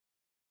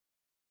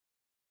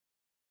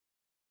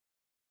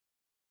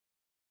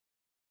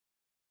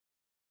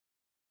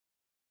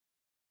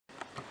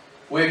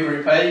We're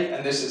Group A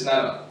and this is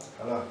Nana.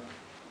 Hello.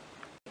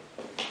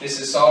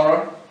 This is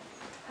Sarah.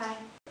 Hi.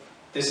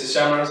 This is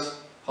Shamras.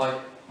 Hi,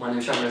 my name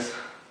is Shamras.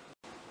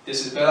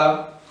 This is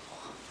Bilal.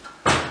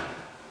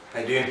 How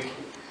you doing?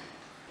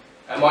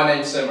 And my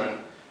name's Simran.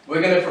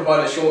 We're going to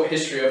provide a short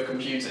history of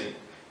computing.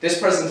 This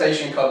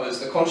presentation covers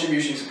the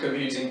contribution to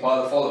computing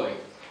by the following: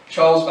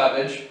 Charles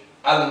Babbage,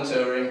 Alan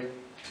Turing,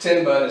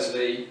 Tim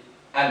Berners-Lee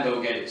and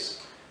Bill Gates.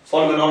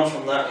 Following on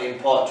from that, in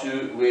part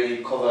 2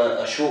 we'll cover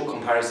a short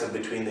comparison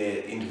between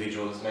the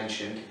individuals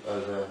mentioned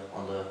over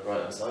on the right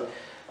hand side.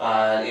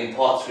 And in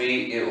part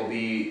 3 it will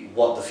be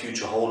what the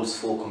future holds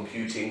for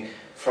computing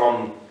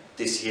from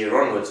this year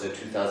onwards, so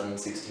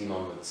 2016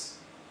 onwards.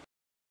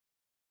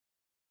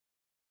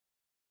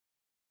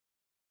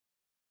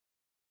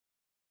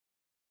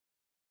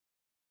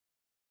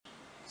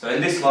 So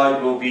in this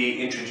slide we'll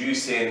be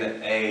introducing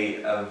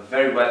a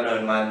very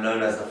well-known man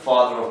known as the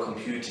father of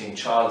computing,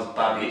 Charles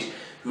Babbage,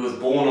 who was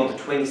born on the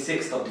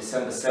 26th of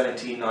December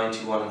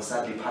 1791 and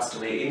sadly passed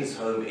away in his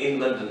home in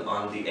London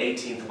on the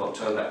 18th of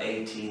October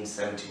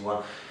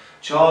 1871.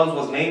 Charles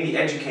was mainly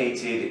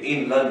educated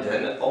in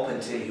London up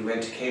until he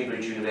went to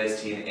Cambridge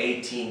University in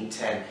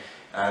 1810,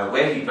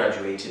 where he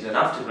graduated, and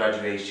after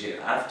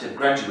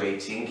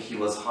graduating he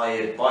was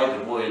hired by the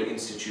Royal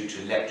Institute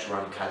to lecture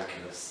on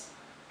calculus.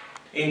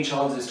 In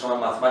Charles's time,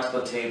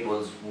 mathematical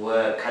tables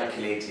were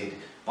calculated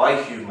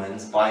by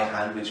humans by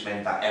hand, which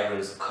meant that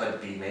errors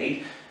could be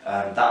made.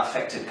 That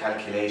affected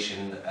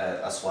calculation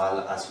as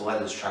well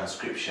as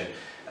transcription.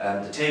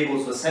 The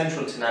tables were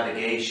central to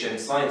navigation,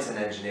 science and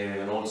engineering,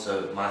 and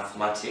also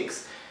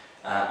mathematics.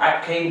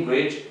 At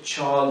Cambridge,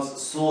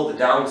 Charles saw the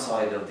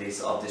downside of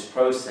this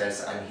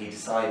process, and he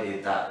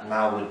decided that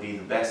now would be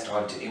the best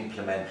time to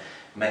implement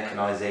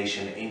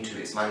mechanisation into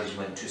its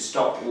management to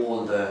stop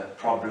all the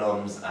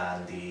problems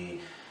and the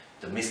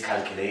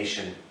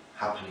miscalculation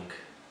happening.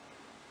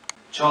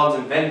 Charles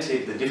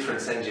invented the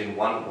difference engine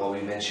 1, what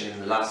we mentioned in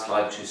the last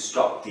slide, to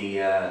stop the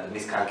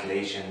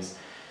miscalculations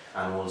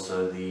and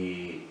also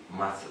the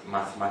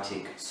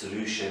mathematic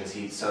solutions.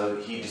 So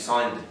he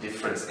designed the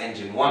difference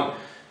engine 1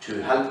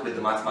 to help with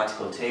the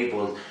mathematical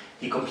tables.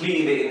 He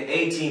completed it in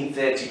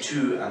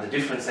 1832, and the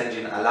difference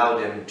engine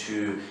allowed him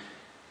to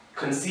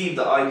conceive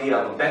the idea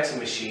of a better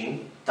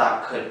machine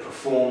that could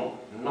perform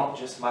not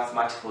just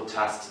mathematical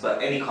tasks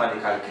but any kind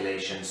of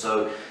calculation.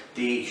 So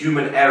the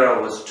human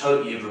error was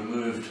totally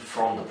removed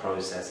from the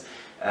process.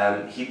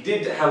 He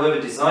did, however,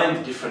 design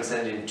the difference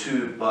engine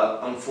 2,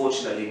 but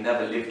unfortunately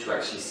never lived to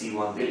actually see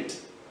one built.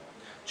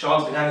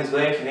 Charles began his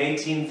work in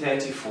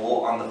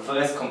 1834 on the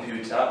first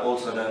computer,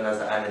 also known as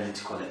the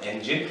analytical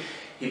engine.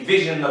 He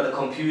visioned that the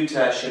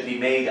computer should be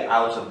made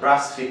out of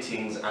brass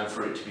fittings and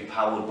for it to be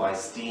powered by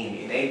steam.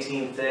 In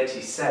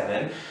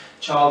 1837,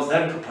 Charles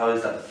then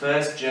proposed that the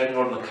first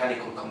general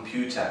mechanical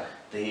computer,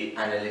 the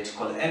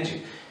analytical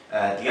engine.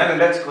 The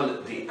analytical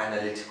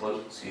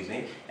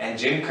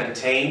engine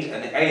contained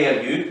an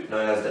ALU,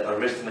 known as the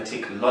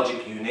Arithmetic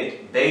Logic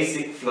Unit,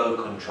 basic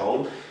flow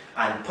control,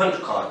 and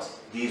punch cards.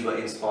 These were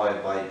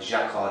inspired by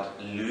Jacquard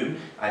Loom,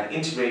 and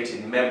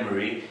integrated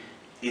memory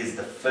is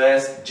the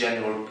first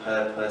general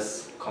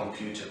purpose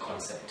computer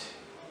concept.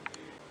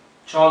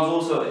 Charles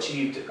also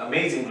achieved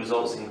amazing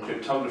results in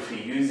cryptography.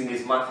 Using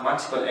his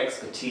mathematical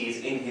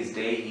expertise in his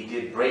day, he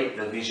did break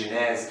the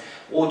Vigenaire's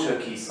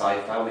auto-key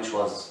cipher, which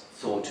was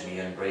thought to be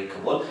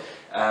unbreakable.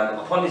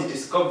 Upon his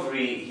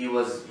discovery, he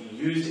was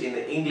used in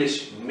the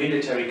English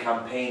military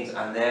campaigns,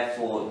 and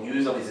therefore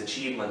news of his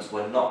achievements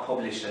were not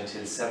published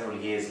until several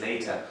years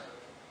later.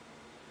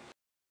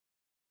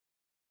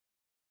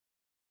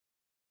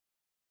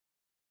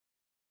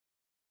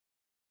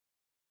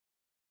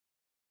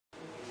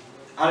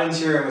 Alan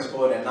Turing was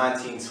born in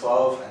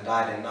 1912 and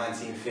died in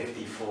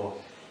 1954.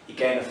 He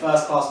gained a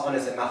first-class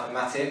honours in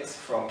mathematics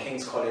from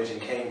King's College in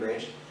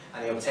Cambridge,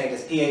 and he obtained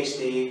his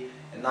PhD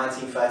in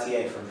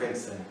 1938 from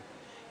Princeton.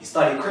 He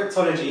studied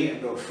cryptology and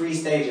built 3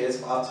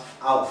 stages out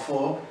of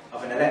 4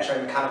 of an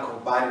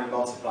electromechanical binary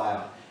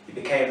multiplier. He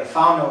became the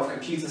founder of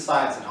computer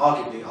science and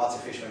arguably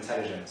artificial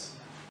intelligence.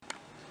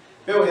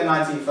 Built in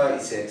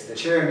 1936, the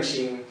Turing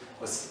machine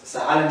was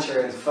Sir Alan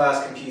Turing's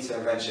first computer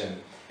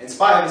invention. In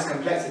spite of its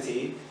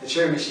complexity, the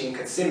Turing machine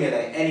could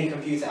simulate any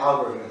computer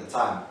algorithm at the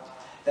time.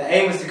 The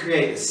aim was to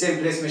create the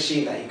simplest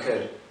machine that he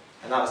could,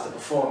 and that was to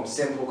perform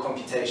simple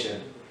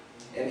computation.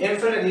 An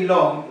infinitely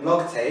long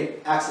log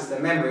tape acts as the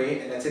memory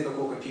in a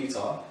typical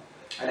computer,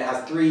 and it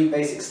has 3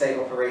 basic state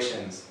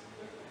operations.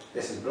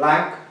 This is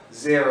blank,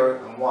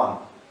 0 and 1.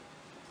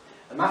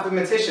 The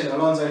mathematician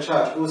Alonzo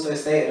Church also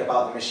stated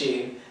about the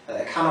machine that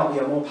there cannot be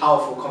a more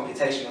powerful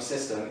computational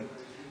system,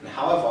 and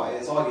however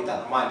it is argued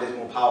that the mind is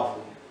more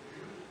powerful.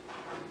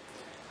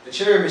 The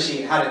Turing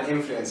machine had an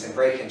influence in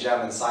breaking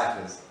German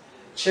ciphers.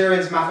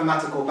 Turing's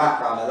mathematical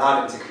background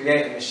allowed him to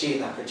create a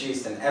machine that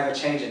produced an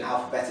ever-changing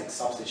alphabetic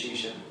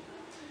substitution.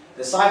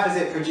 The ciphers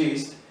it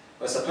produced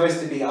were supposed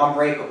to be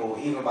unbreakable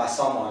even by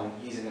someone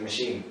using the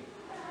machine.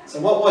 So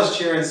what was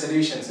Turing's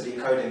solution to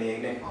decoding the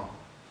Enigma?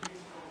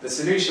 The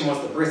solution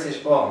was the British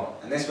bomb,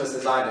 and this was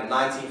designed in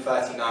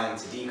 1939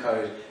 to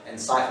decode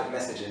enciphered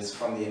messages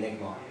from the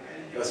Enigma.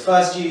 It was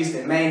first used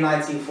in May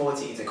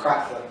 1940 to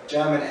crack the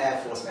German Air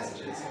Force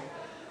messages.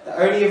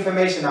 The only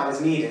information that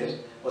was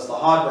needed was the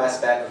hardware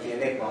spec of the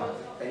Enigma,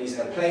 and using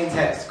a plain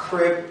text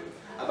crib,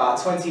 about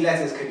 20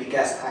 letters could be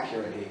guessed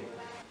accurately.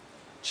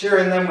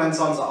 Turing then went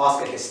on to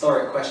ask a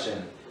historic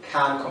question: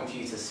 can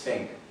computers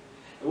think?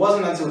 It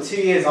wasn't until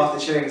 2 years after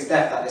Turing's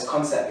death that this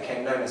concept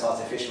became known as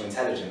artificial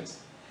intelligence.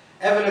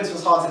 Evidence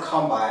was hard to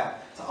come by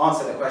to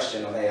answer the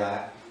question of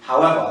AI.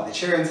 However, the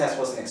Turing test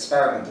was an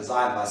experiment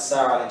designed by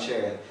Sir Alan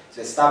Turing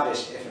to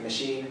establish if a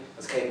machine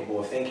was capable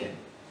of thinking.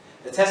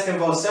 The test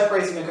involves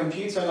separating a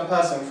computer and a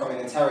person from an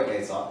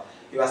interrogator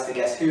who has to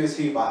guess who is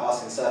who by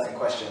asking certain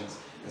questions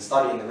and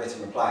studying the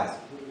written replies.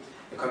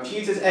 The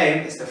computer's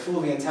aim is to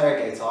fool the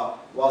interrogator,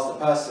 whilst the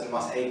person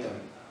must aid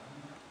them.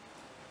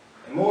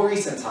 In more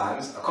recent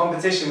times, a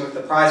competition with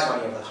the prize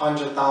money of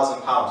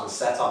 £100,000 was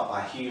set up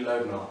by Hugh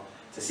Loebner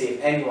to see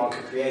if anyone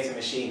could create a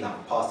machine that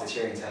would pass the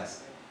Turing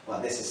test,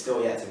 but this is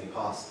still yet to be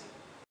passed.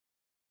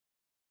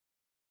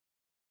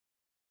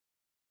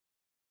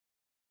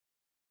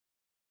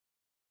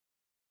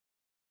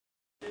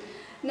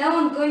 Now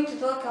I'm going to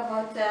talk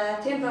about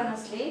Tim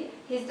Berners-Lee.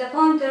 He's the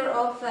founder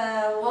of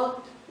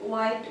World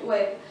Wide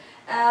Web.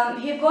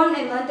 He was born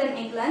in London,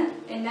 England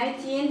in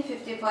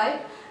 1955,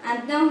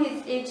 and now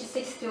he's age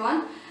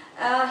 61.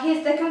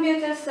 He's the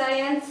computer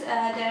science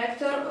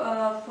director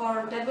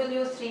for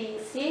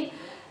W3C,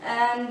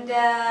 and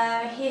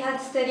he had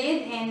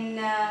studied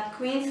in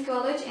Queen's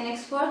College in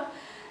Oxford.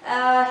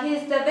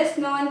 He's the best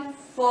known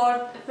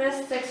for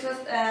first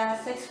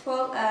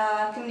successful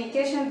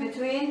communication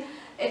between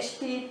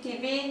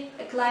HTTP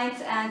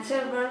clients and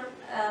server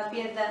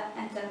via the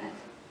internet.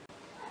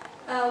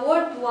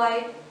 World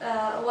Wide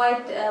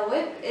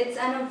Web, it's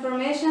an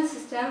information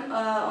system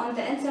on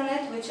the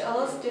internet which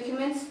allows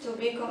documents to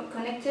be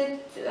connected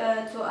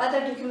to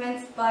other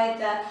documents by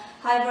the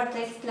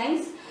hypertext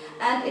links,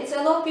 and it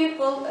allows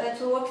people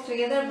to work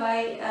together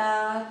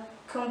by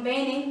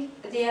combining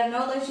their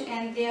knowledge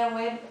and their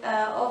web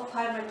of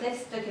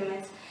hypertext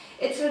documents.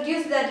 It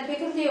reduces the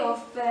difficulty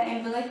of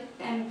implement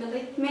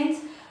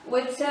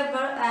web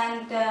server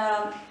and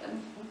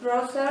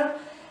browser.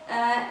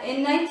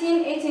 In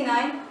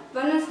 1989,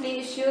 Berners-Lee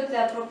issued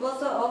the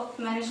proposal of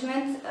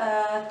management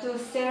to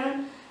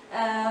CERN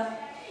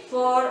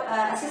for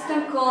a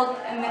system called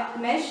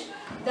MESH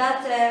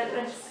that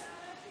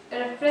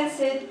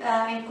referenced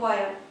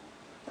Inquire.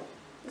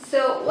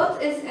 So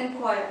what is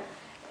Inquire?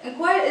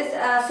 Inquire is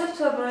a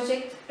software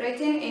project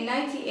written in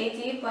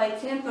 1980 by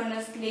Tim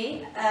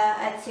Berners-Lee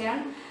at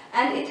CERN,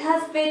 and it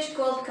has a page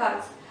called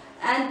Cards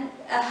and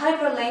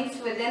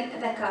hyperlinks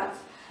within the cards.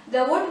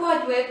 The World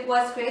Wide Web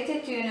was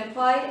created to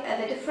unify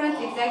the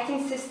different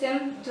existing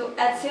systems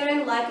at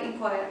CERN like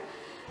Inquire.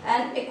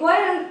 And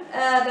Inquire,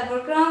 the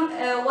program,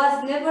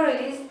 was never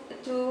released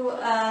to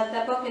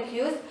the public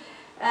use,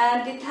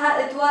 and it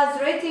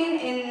was written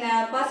in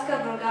Pascal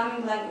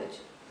programming language.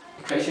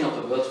 The creation of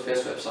the world's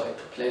first website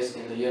took place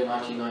in the year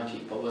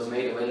 1990, but was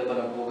made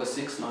available on August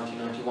 6,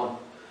 1991.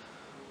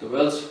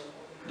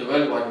 The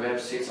World Wide Web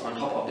sits on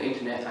top of the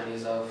Internet and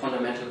is a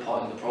fundamental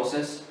part in the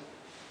process.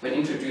 When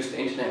introduced, the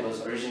Internet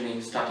was originally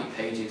static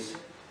pages,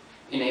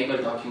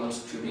 enabled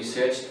documents to be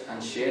searched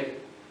and shared.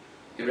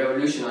 It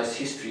revolutionized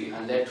history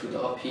and led to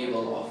the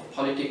upheaval of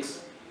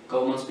politics,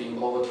 governments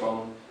being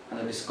overthrown, and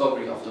the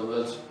discovery of the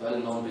world's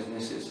well-known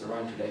businesses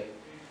around today.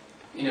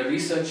 In a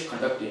research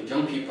conducted,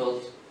 young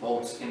people's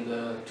votes in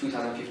the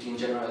 2015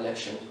 general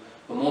election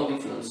were more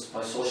influenced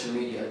by social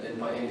media than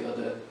by any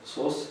other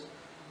source.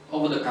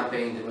 Over the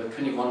campaign, there were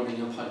 21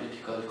 million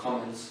political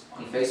comments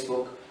on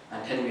Facebook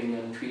and 10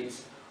 million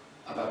tweets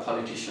about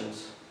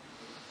politicians.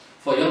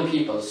 For young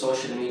people,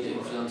 social media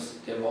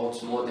influenced their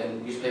votes more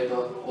than newspaper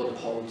or the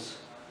polls.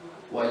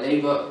 While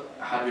Labour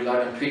had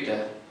relied on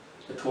Twitter,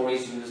 the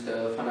Tories used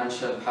their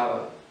financial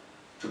power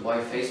to buy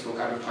Facebook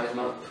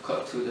advertisement to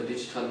cut through the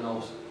digital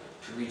noise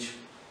to reach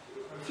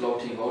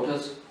floating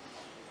voters.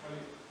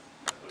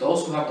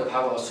 Those who have the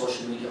power of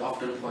social media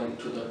often point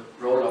to the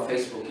role of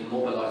Facebook in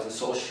mobilizing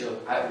social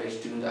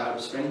outrage during the Arab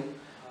Spring.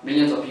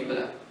 Millions of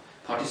people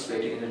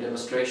participated in a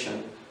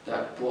demonstration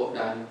that brought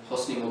down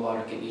Hosni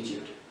Mubarak in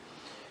Egypt.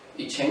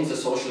 It changed the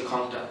social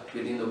contact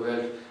within the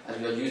world as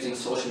we are using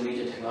social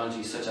media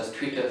technologies such as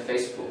Twitter,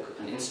 Facebook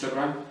and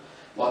Instagram,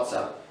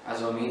 WhatsApp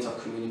as our means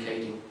of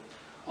communicating.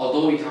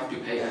 Although we have to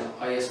pay an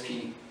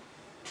ISP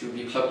to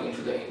be plugged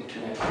into the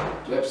internet,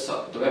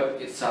 the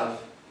web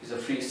itself is a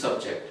free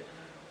subject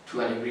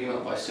to an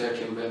agreement by Sir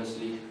Tim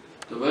Berners-Lee.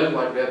 The World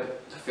Wide Web,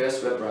 the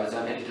first web browser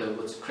and editor,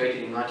 was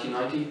created in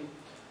 1990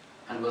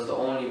 and was the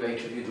only way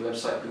to view the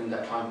website during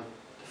that time.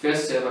 The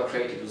first server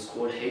created was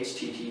called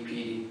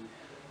HTTPD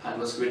and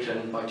was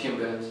written by Tim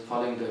Berners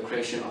following the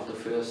creation of the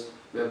first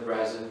web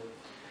browser.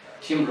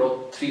 Tim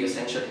wrote 3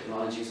 essential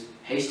technologies: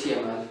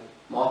 HTML,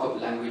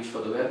 markup language for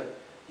the web;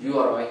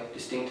 URI,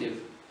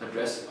 distinctive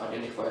address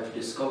identifier to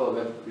discover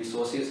web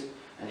resources;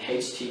 and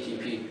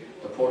HTTP,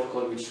 the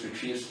protocol which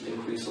retrieves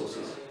link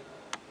resources.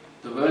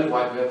 The World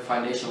Wide Web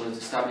Foundation was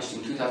established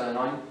in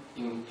 2009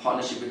 in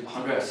partnership with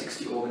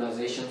 160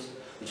 organizations,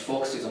 which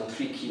focuses on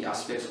 3 key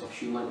aspects of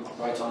human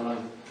rights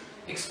online.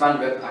 Expand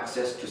web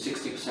access to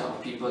 60%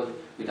 of people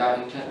without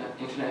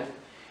internet.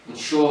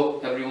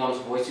 Ensure everyone's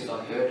voices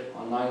are heard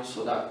online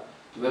so that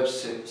the web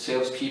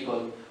serves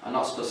people and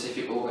not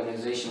specific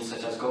organizations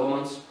such as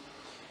governments.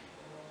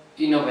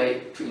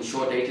 Innovate to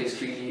ensure data is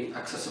freely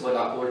accessible at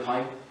all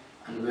time,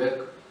 and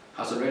work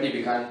has already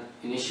begun,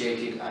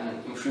 initiated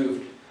and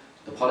improved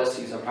the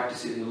policies and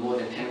practices in more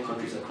than 10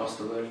 countries across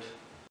the world.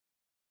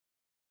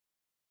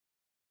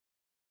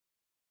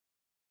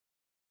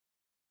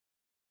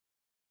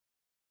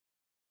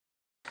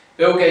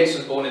 Bill Gates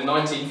was born in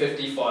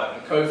 1955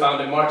 and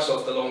co-founded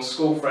Microsoft along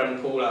school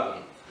friend Paul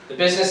Allen. The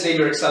business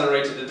leader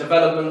accelerated the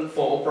development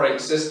for operating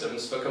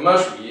systems for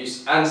commercial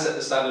use and set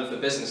the standard for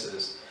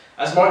businesses.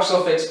 As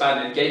Microsoft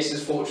expanded,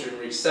 Gates' fortune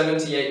reached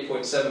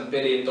 $78.7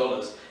 billion.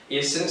 He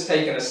has since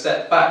taken a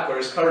step back, where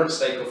his current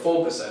stake of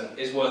 4%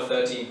 is worth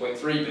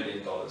 $13.3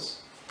 billion.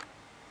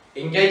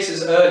 In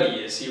Gates' early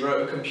years, he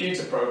wrote a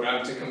computer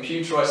program to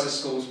computerize the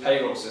school's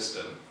payroll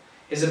system.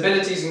 His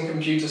abilities in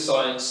computer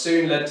science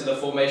soon led to the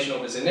formation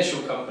of his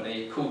initial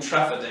company called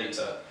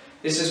Trafodata.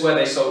 This is where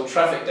they sold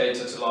traffic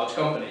data to large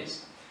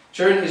companies.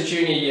 During his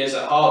junior years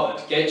at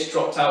Harvard, Gates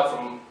dropped out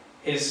from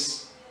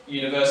his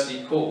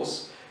university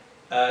course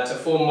to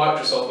form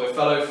Microsoft with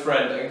fellow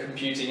friend and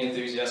computing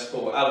enthusiast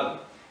Paul Allen.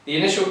 The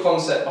initial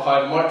concept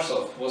behind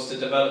Microsoft was to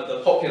develop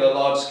the popular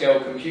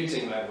large-scale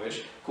computing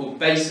language called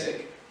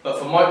BASIC, but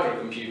for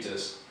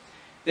microcomputers.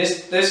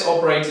 This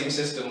operating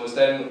system was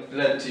then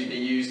led to be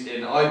used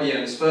in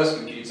IBM's first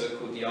computer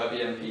called the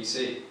IBM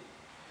PC.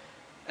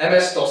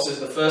 MS-DOS is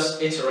the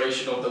first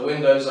iteration of the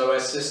Windows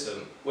OS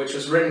system, which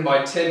was written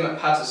by Tim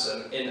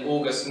Patterson in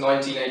August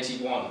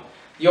 1981.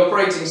 The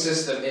operating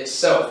system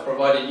itself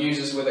provided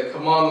users with a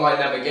command-line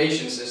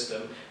navigation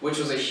system, which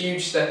was a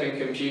huge step in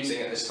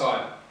computing at this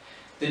time.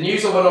 The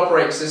news of an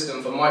operating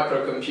system for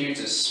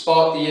microcomputers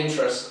sparked the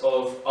interest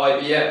of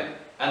IBM,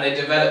 and they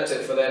developed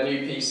it for their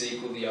new PC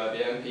called the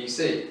IBM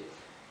PC.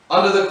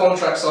 Under the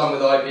contract signed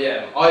with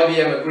IBM,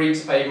 IBM agreed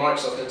to pay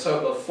Microsoft a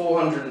total of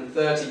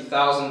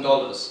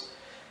 $430,000.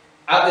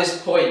 At this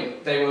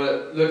point, they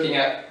were looking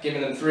at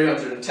giving them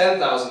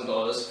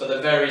 $310,000 for the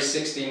various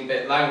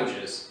 16-bit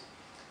languages.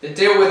 The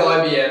deal with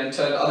IBM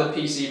turned other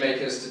PC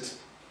makers to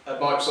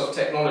Microsoft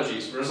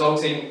Technologies,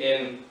 resulting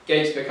in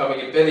Gates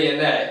becoming a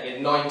billionaire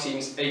in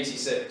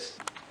 1986.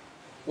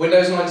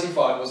 Windows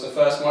 95 was the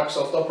first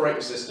Microsoft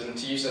operating system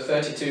to use a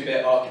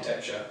 32-bit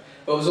architecture,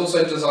 but was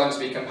also designed to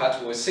be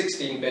compatible with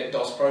 16-bit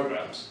DOS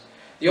programs.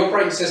 The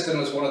operating system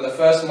was one of the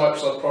first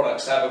Microsoft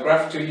products to have a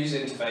graphical user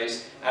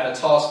interface and a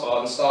taskbar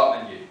and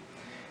start menu.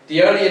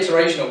 The early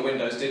iteration of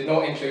Windows did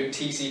not include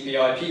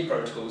TCP/IP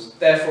protocols,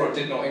 therefore it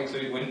did not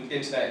include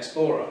Internet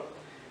Explorer.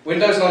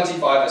 Windows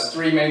 95 has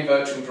 3 main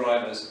virtual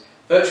drivers: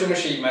 Virtual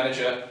Machine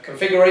Manager,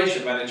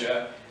 Configuration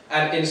Manager,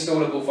 and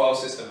Installable File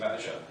System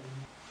Manager.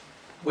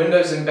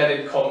 Windows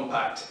Embedded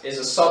Compact is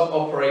a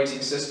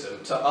sub-operating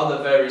system to other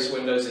various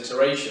Windows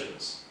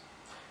iterations.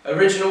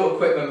 Original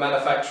equipment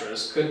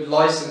manufacturers could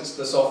license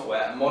the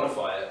software and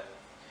modify it.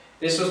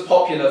 This was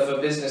popular for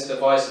business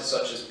devices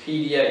such as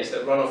PDAs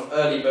that run off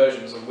early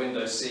versions of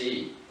Windows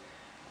CE.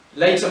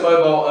 Later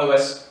mobile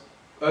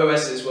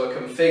OSs were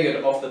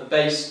configured off the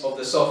base of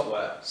the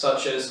software,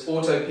 such as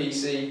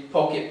AutoPC,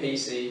 Pocket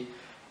PC,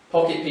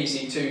 Pocket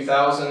PC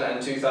 2000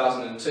 and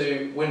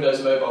 2002,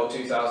 Windows Mobile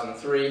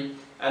 2003,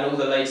 and all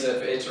the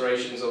later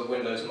iterations of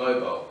Windows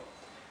Mobile.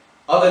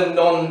 Other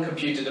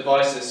non-computer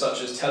devices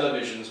such as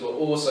televisions were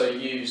also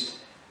used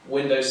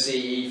Windows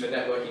CE for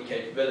networking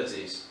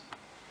capabilities.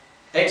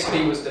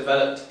 XP was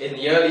developed in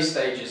the early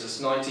stages as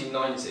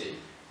 1990,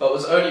 but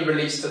was only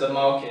released to the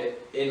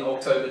market in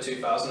October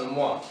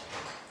 2001.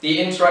 The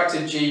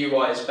interactive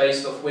GUI is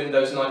based off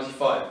Windows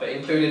 95, but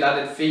included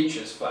added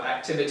features for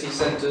activity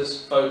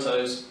centers,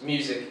 photos,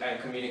 music, and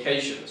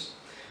communications.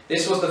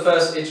 This was the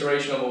first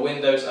iteration of a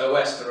Windows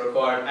OS to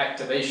require an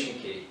activation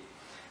key.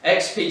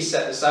 XP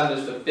set the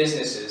standards for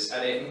businesses,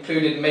 and it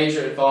included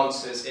major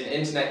advances in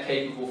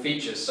internet-capable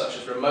features such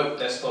as remote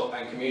desktop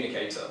and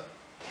communicator.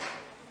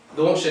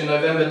 Launched in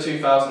November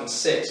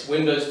 2006,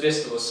 Windows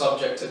Vista was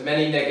subject to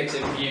many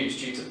negative reviews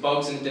due to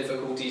bugs and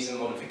difficulties in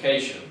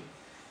modification.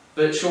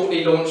 But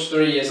shortly launched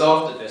 3 years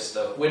after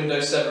Vista,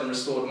 Windows 7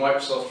 restored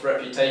Microsoft's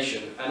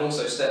reputation and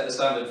also set the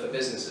standard for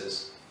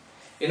businesses.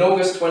 In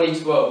August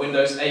 2012,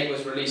 Windows 8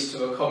 was released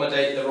to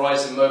accommodate the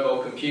rise in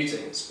mobile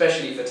computing,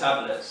 especially for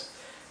tablets.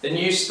 The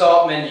new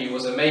Start menu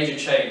was a major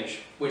change,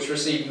 which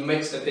received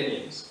mixed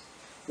opinions.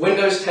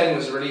 Windows 10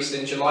 was released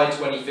in July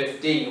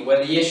 2015,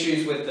 where the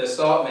issues with the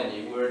Start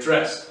menu were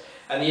addressed,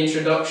 and the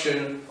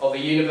introduction of a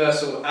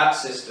universal app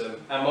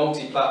system and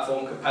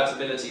multi-platform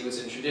compatibility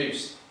was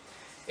introduced.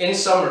 In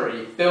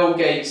summary, Bill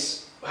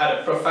Gates had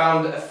a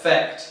profound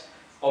effect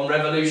on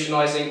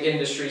revolutionizing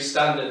industry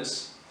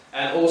standards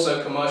and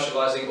also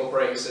commercializing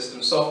operating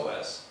system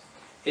softwares.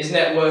 His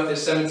net worth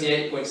is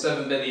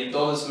 $78.7 billion,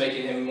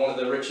 making him one of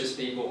the richest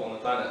people on the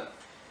planet.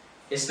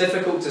 It's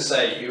difficult to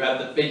say who had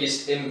the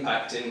biggest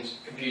impact in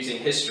computing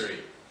history,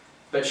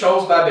 but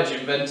Charles Babbage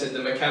invented the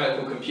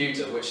mechanical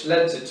computer, which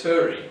led to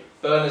Turing,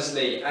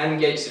 Berners-Lee and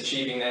Gates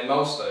achieving their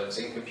milestones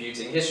in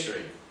computing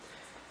history.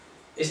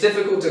 It's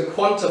difficult to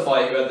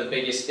quantify who had the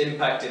biggest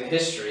impact in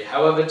history.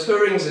 However,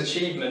 Turing's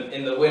achievement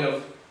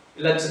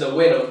led to the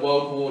win of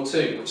World War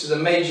II, which is a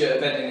major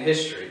event in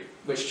history,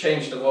 which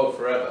changed the world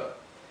forever.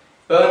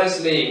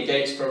 Berners-Lee and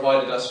Gates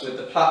provided us with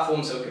the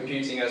platforms of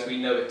computing as we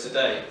know it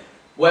today.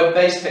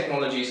 Web-based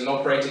technologies and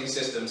operating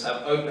systems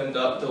have opened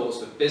up doors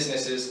for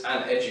businesses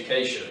and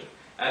education,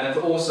 and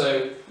have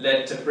also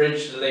led to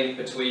bridge the link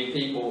between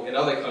people in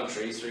other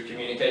countries through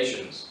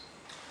communications.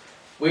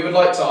 We would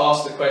like to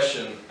ask the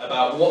question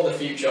about what the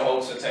future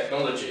holds for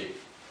technology.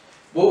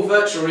 Will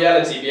virtual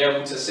reality be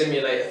able to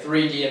simulate a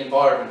 3D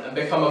environment and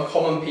become a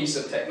common piece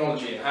of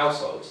technology in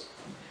households?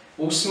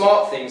 Will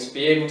smart things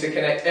be able to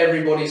connect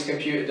everybody's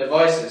computer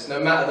devices,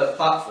 no matter the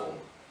platform?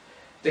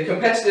 The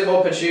competitive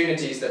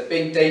opportunities that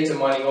big data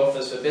mining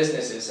offers for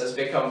businesses has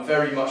become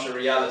very much a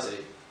reality.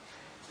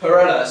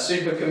 Perella, a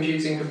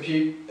supercomputing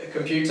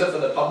computer for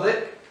the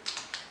public?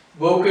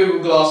 Will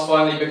Google Glass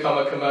finally become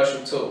a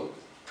commercial tool?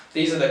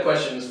 These are the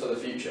questions for the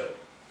future.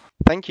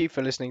 Thank you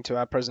for listening to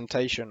our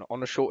presentation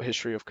on a short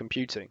history of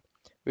computing.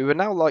 We would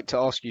now like to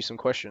ask you some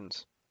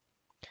questions.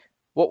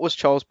 What was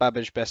Charles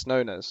Babbage best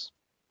known as?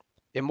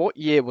 In what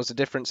year was the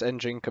difference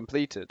engine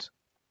completed?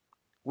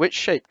 Which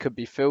shape could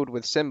be filled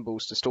with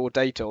symbols to store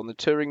data on the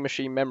Turing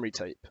machine memory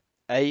tape?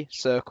 A.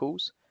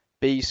 Circles,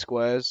 B.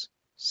 Squares,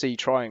 C.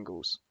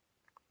 Triangles.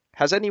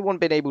 Has anyone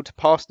been able to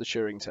pass the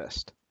Turing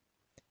test?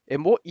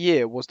 In what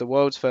year was the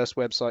world's first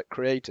website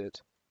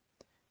created?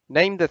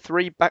 Name the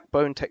 3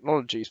 backbone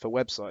technologies for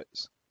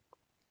websites.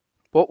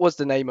 What was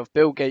the name of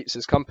Bill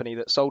Gates' company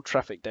that sold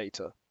traffic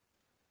data?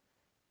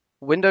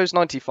 Windows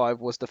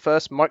 95 was the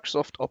first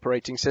Microsoft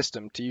operating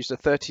system to use the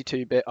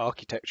 32-bit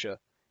architecture.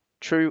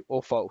 True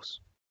or false?